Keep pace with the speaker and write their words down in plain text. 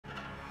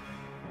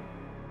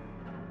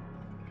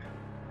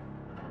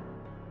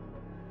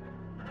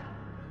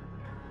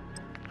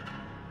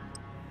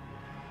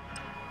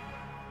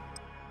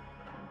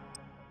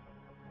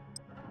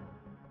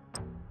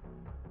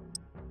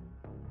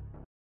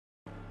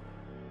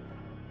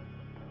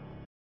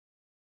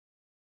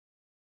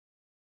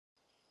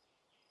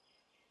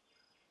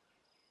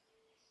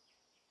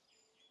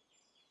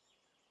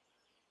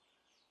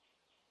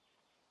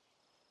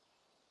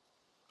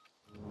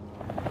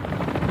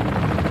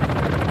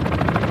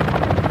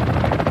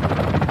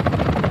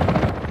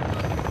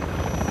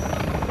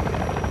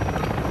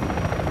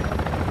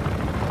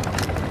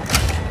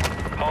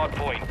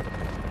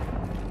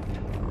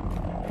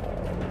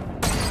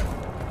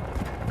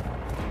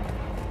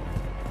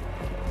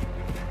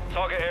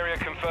Target area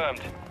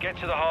confirmed. Get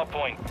to the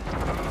hardpoint.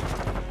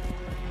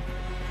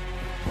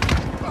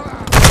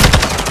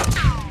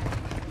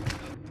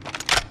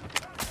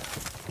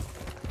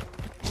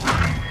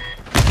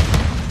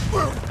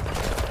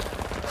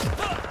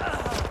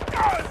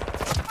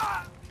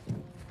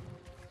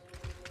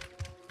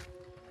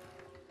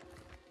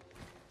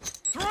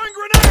 Throwing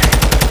grenade!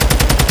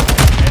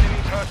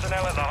 Enemy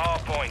personnel at the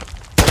hardpoint.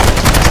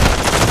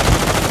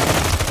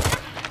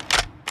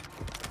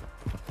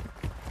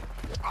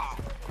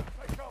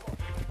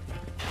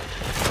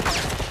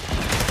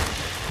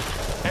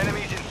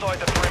 Enemies inside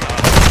the perimeter.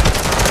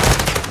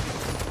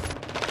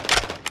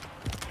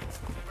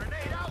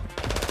 Grenade out!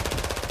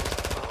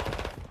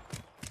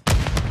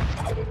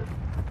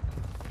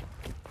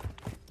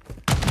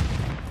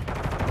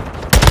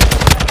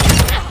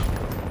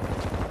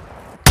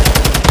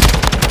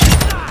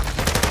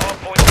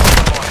 Hardpoint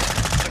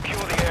compromised.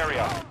 Secure the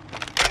area.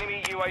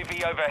 Enemy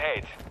UAV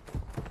overhead.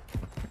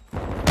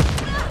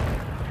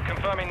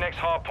 Confirming next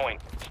hardpoint.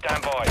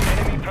 Stand by.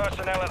 Enemy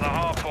personnel at the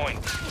hardpoint.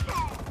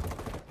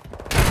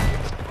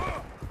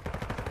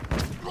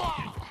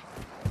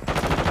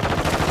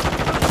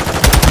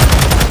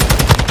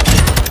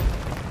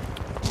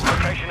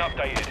 Location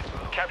updated.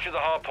 Capture the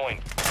hardpoint.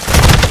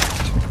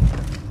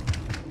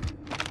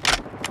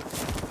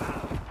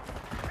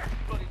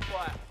 Bloody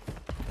fire.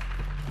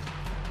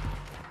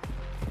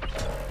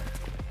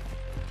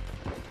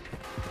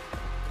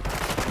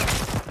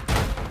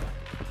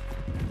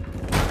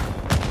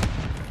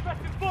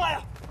 Expecting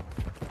fire!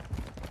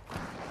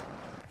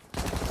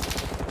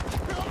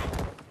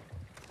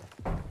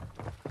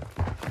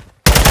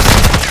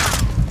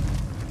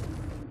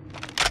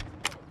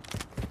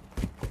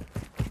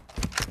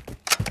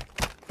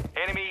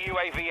 Enemy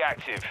UAV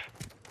active.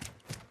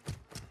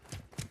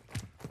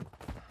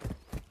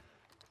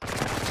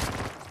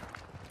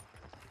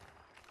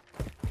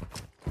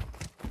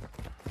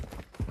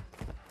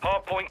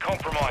 Hardpoint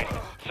compromised.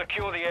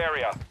 Secure the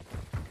area.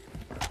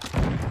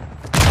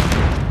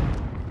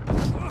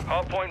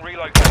 Hardpoint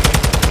relocated.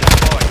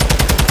 Stand by.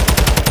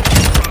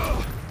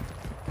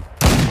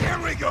 Here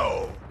we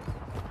go!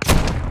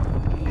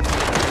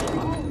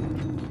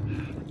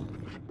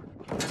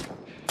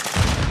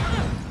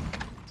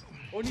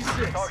 Only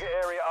 6. Target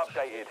area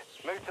updated.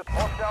 Move to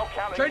hostile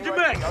counter Changing UAV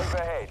back.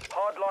 overhead.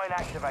 Hardline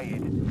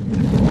activated.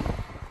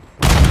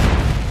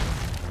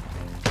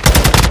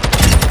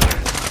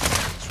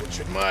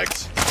 Switching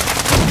mics.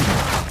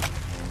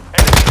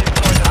 Enemies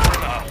inside the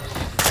perimeter.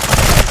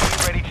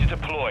 UAV ready to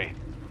deploy.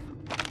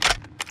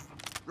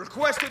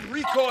 Requested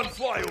recon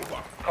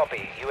flyover.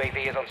 Copy.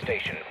 UAV is on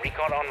station.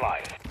 Recon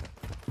online.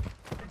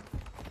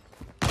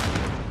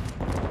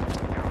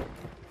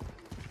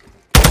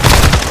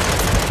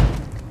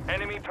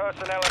 Enemy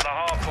personnel at the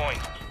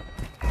hardpoint.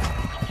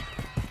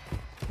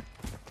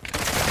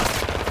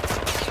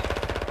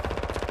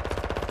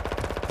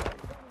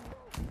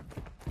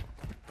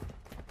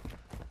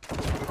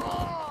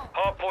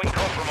 Hardpoint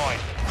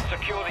compromised.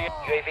 Secure the...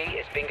 UAV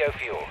is bingo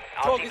fuel.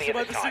 Targets RTB in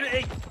my at this time.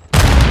 vicinity.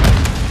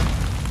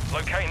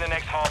 Locating the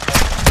next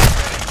hardpoint.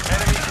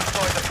 Enemies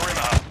inside the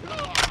perimeter.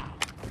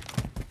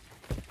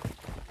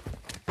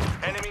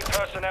 Enemy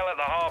personnel at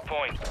the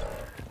hardpoint.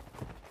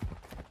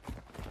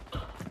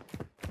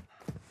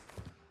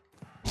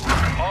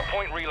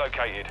 Hardpoint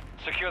relocated.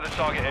 Secure the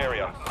target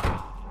area.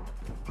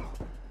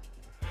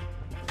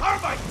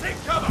 Carbine,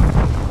 take cover!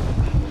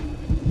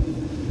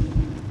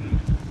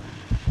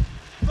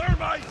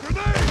 Thermite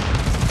grenade!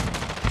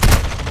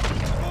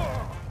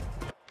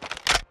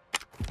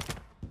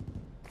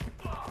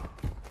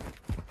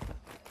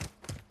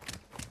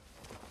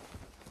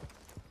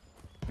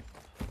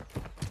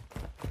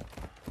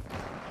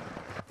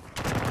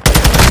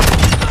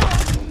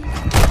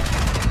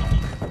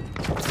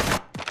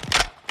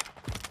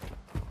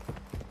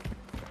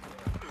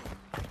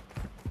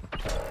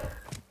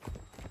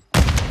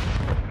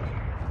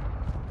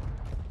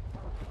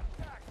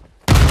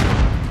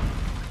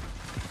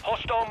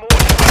 Hostile mortar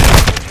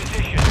in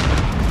position.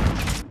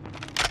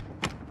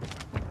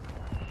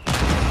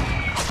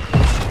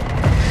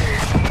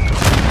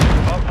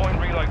 Hardpoint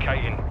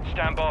relocating.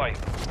 Stand by.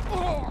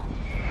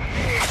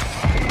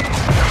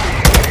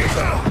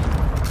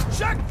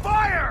 Check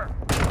fire!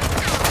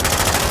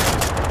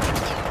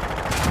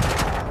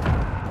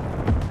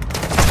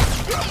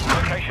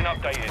 Location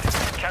updated.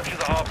 Capture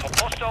the hardpoint.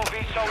 Hostile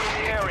VSOL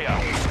in the area.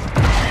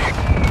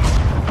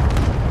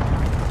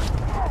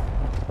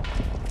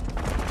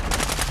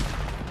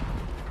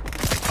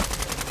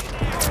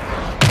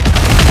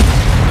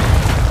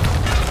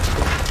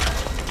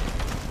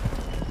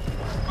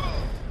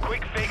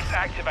 Quick fix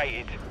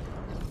activated.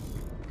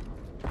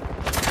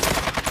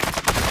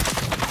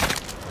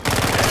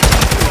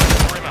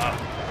 Perimeter.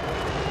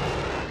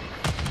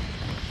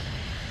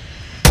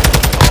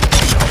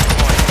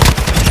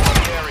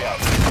 Area.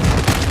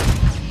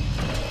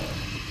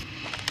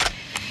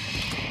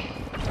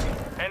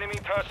 Enemy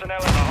personnel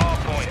at the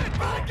hardpoint.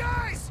 Bad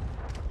guys!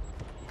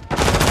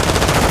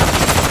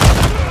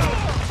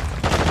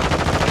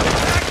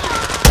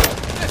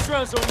 This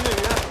round's on you,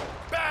 yeah?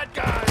 Bad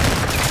guys!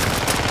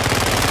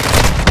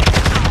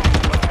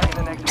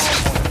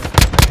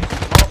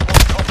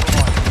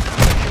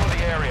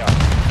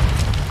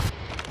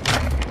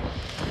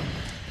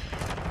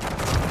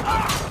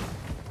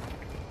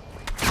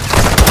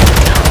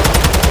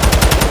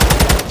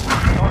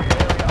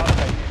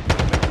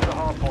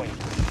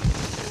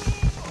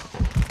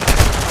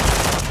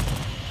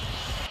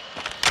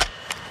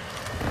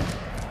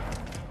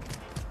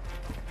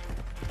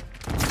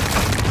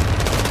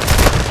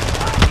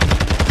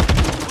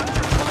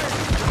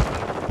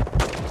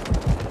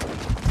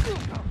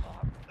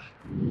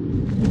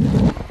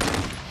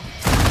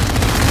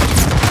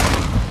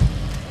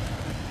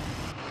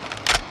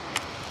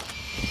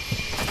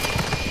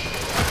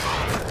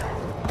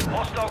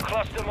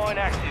 mine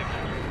active.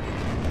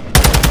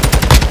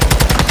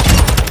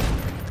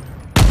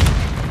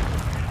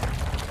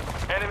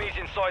 Enemies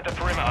inside the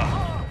perimeter.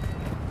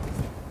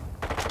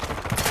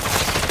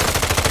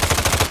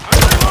 I'm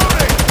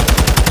reloading!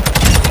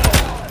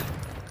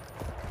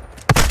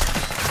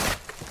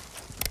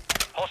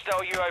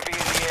 Hostile UAV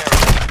in the area.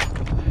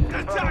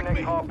 Confirming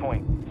next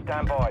hardpoint.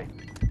 Stand by.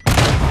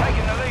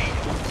 Taking the lead.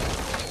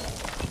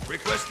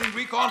 Requesting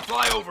recon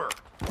flyover.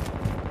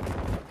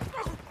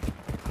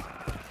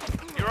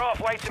 You're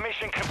halfway to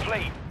mission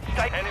complete.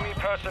 Stay. Enemy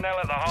personnel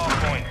at the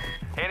hardpoint.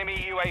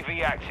 Enemy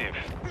UAV active.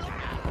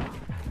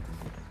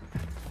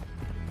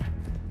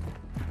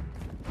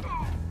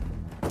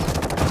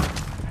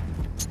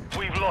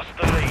 We've lost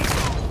the lead.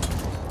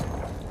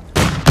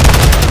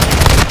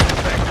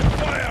 Effective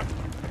fire!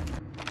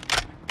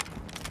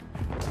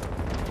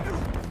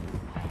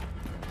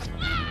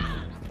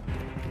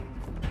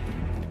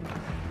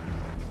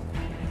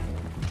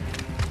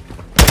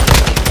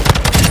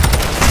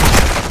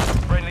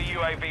 Friendly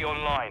UAV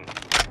online.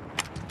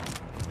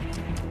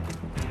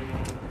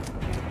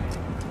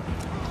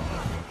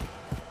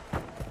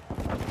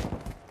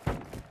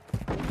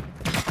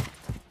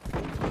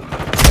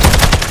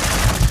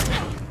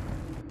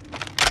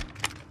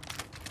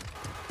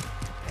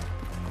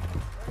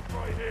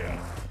 Right here.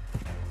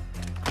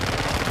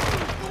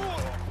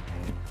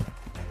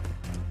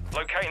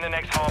 Locating the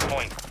next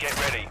hardpoint. Get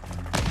ready.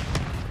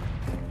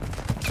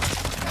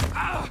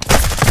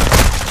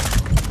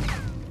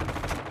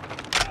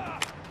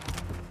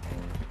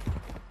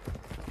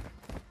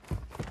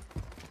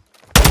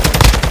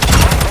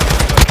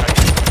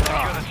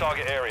 Secure the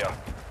target area.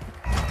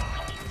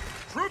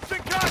 Troops in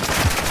contact!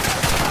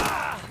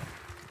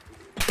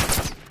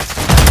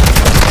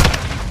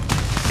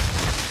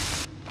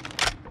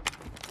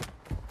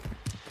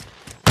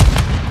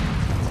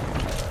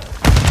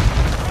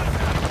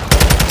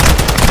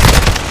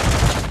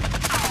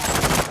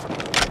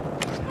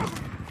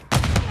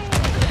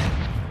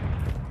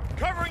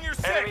 Covering your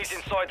six! Enemies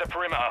inside the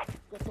perimeter.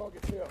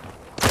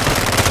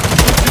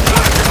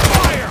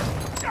 Fire!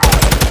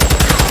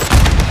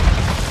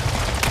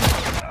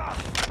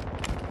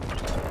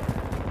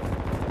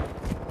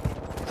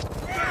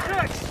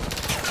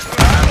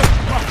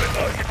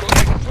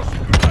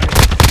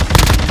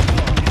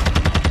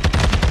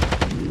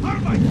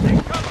 Hardpoint,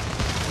 take cover!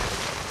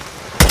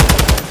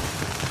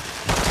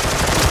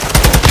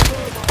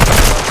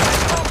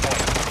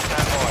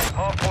 Stand by.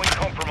 Hardpoint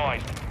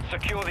compromised.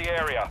 Secure the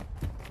area.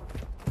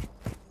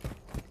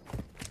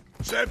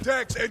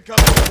 Semtex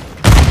incoming!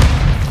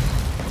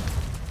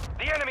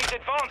 The enemy's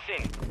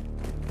advancing.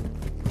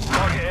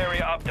 Target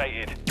area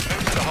updated.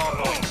 Move to the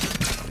hardpoint.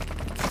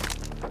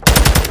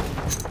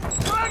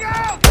 Drag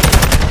out!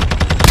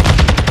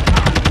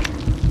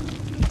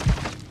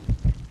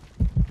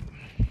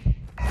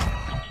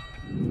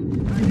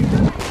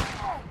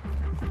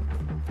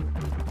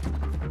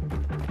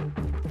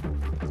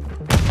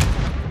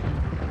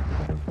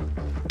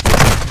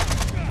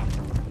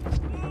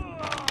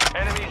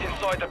 Enemies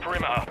inside the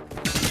perimeter.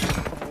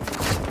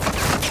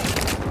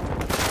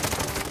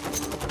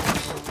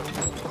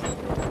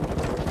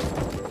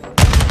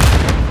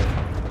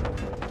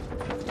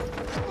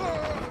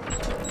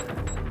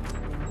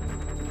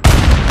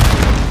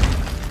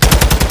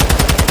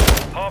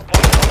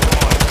 Hardpoint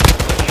compromised.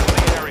 Secure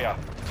the area.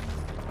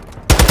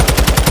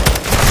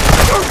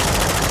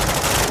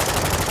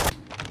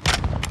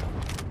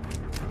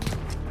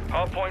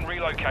 Hardpoint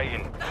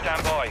relocating.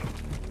 Stand by.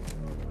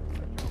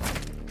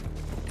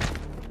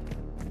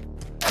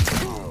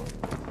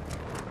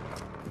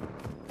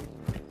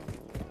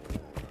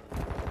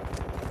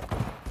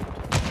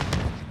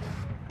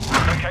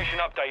 Location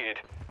updated.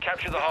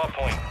 Capture the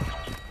hardpoint.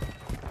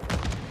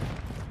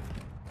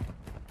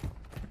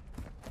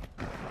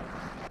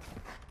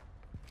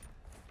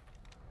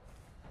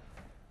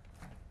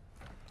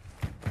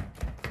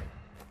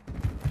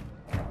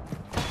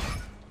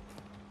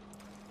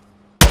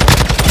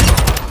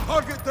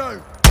 Target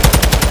down!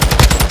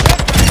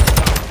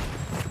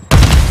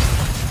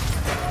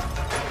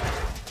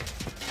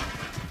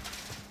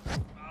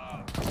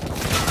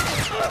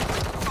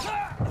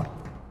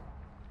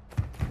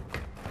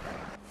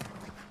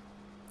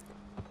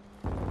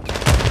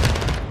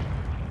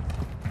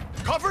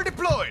 Cover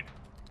deployed!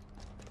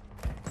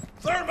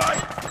 Thermite!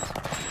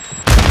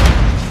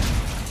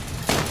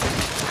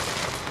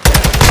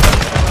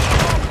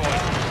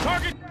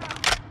 Target!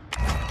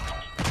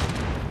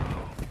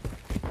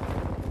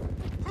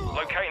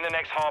 Locating the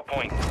next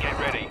hardpoint. Get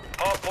ready.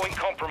 Hardpoint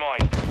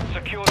compromised.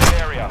 Secure the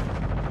area.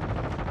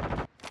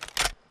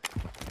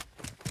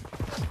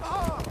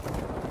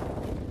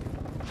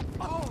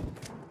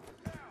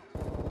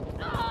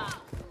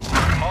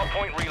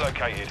 Hardpoint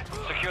relocated.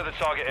 Secure the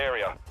target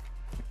area.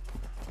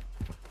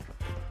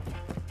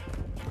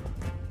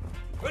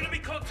 Enemy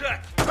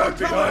contact! Back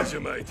behind you,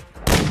 mate!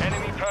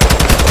 Enemy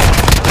personnel.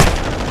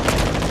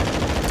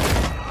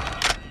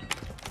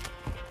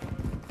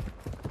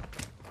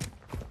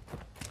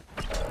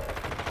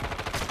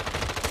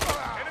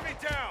 Enemy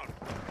down!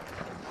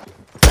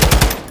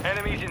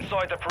 Enemies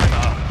inside the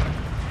perimeter.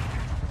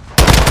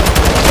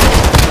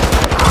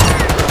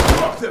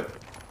 Dropped him!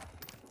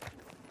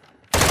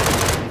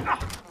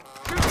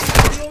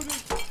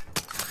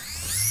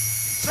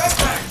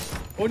 Setbacks!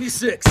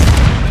 26.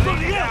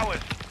 Enemy hours.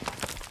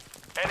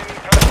 Enemy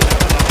personnel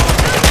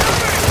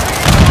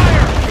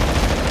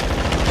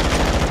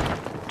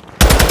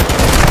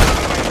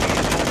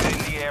in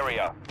the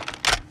area.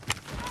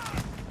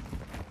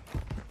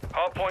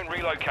 Hardpoint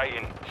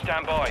relocating.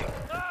 Stand by.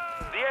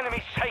 The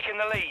enemy's taken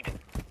the lead.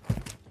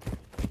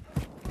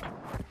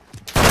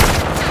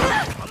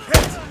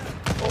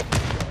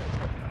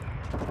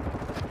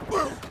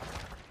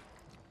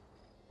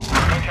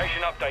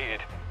 Location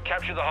updated.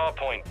 Capture the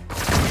hardpoint.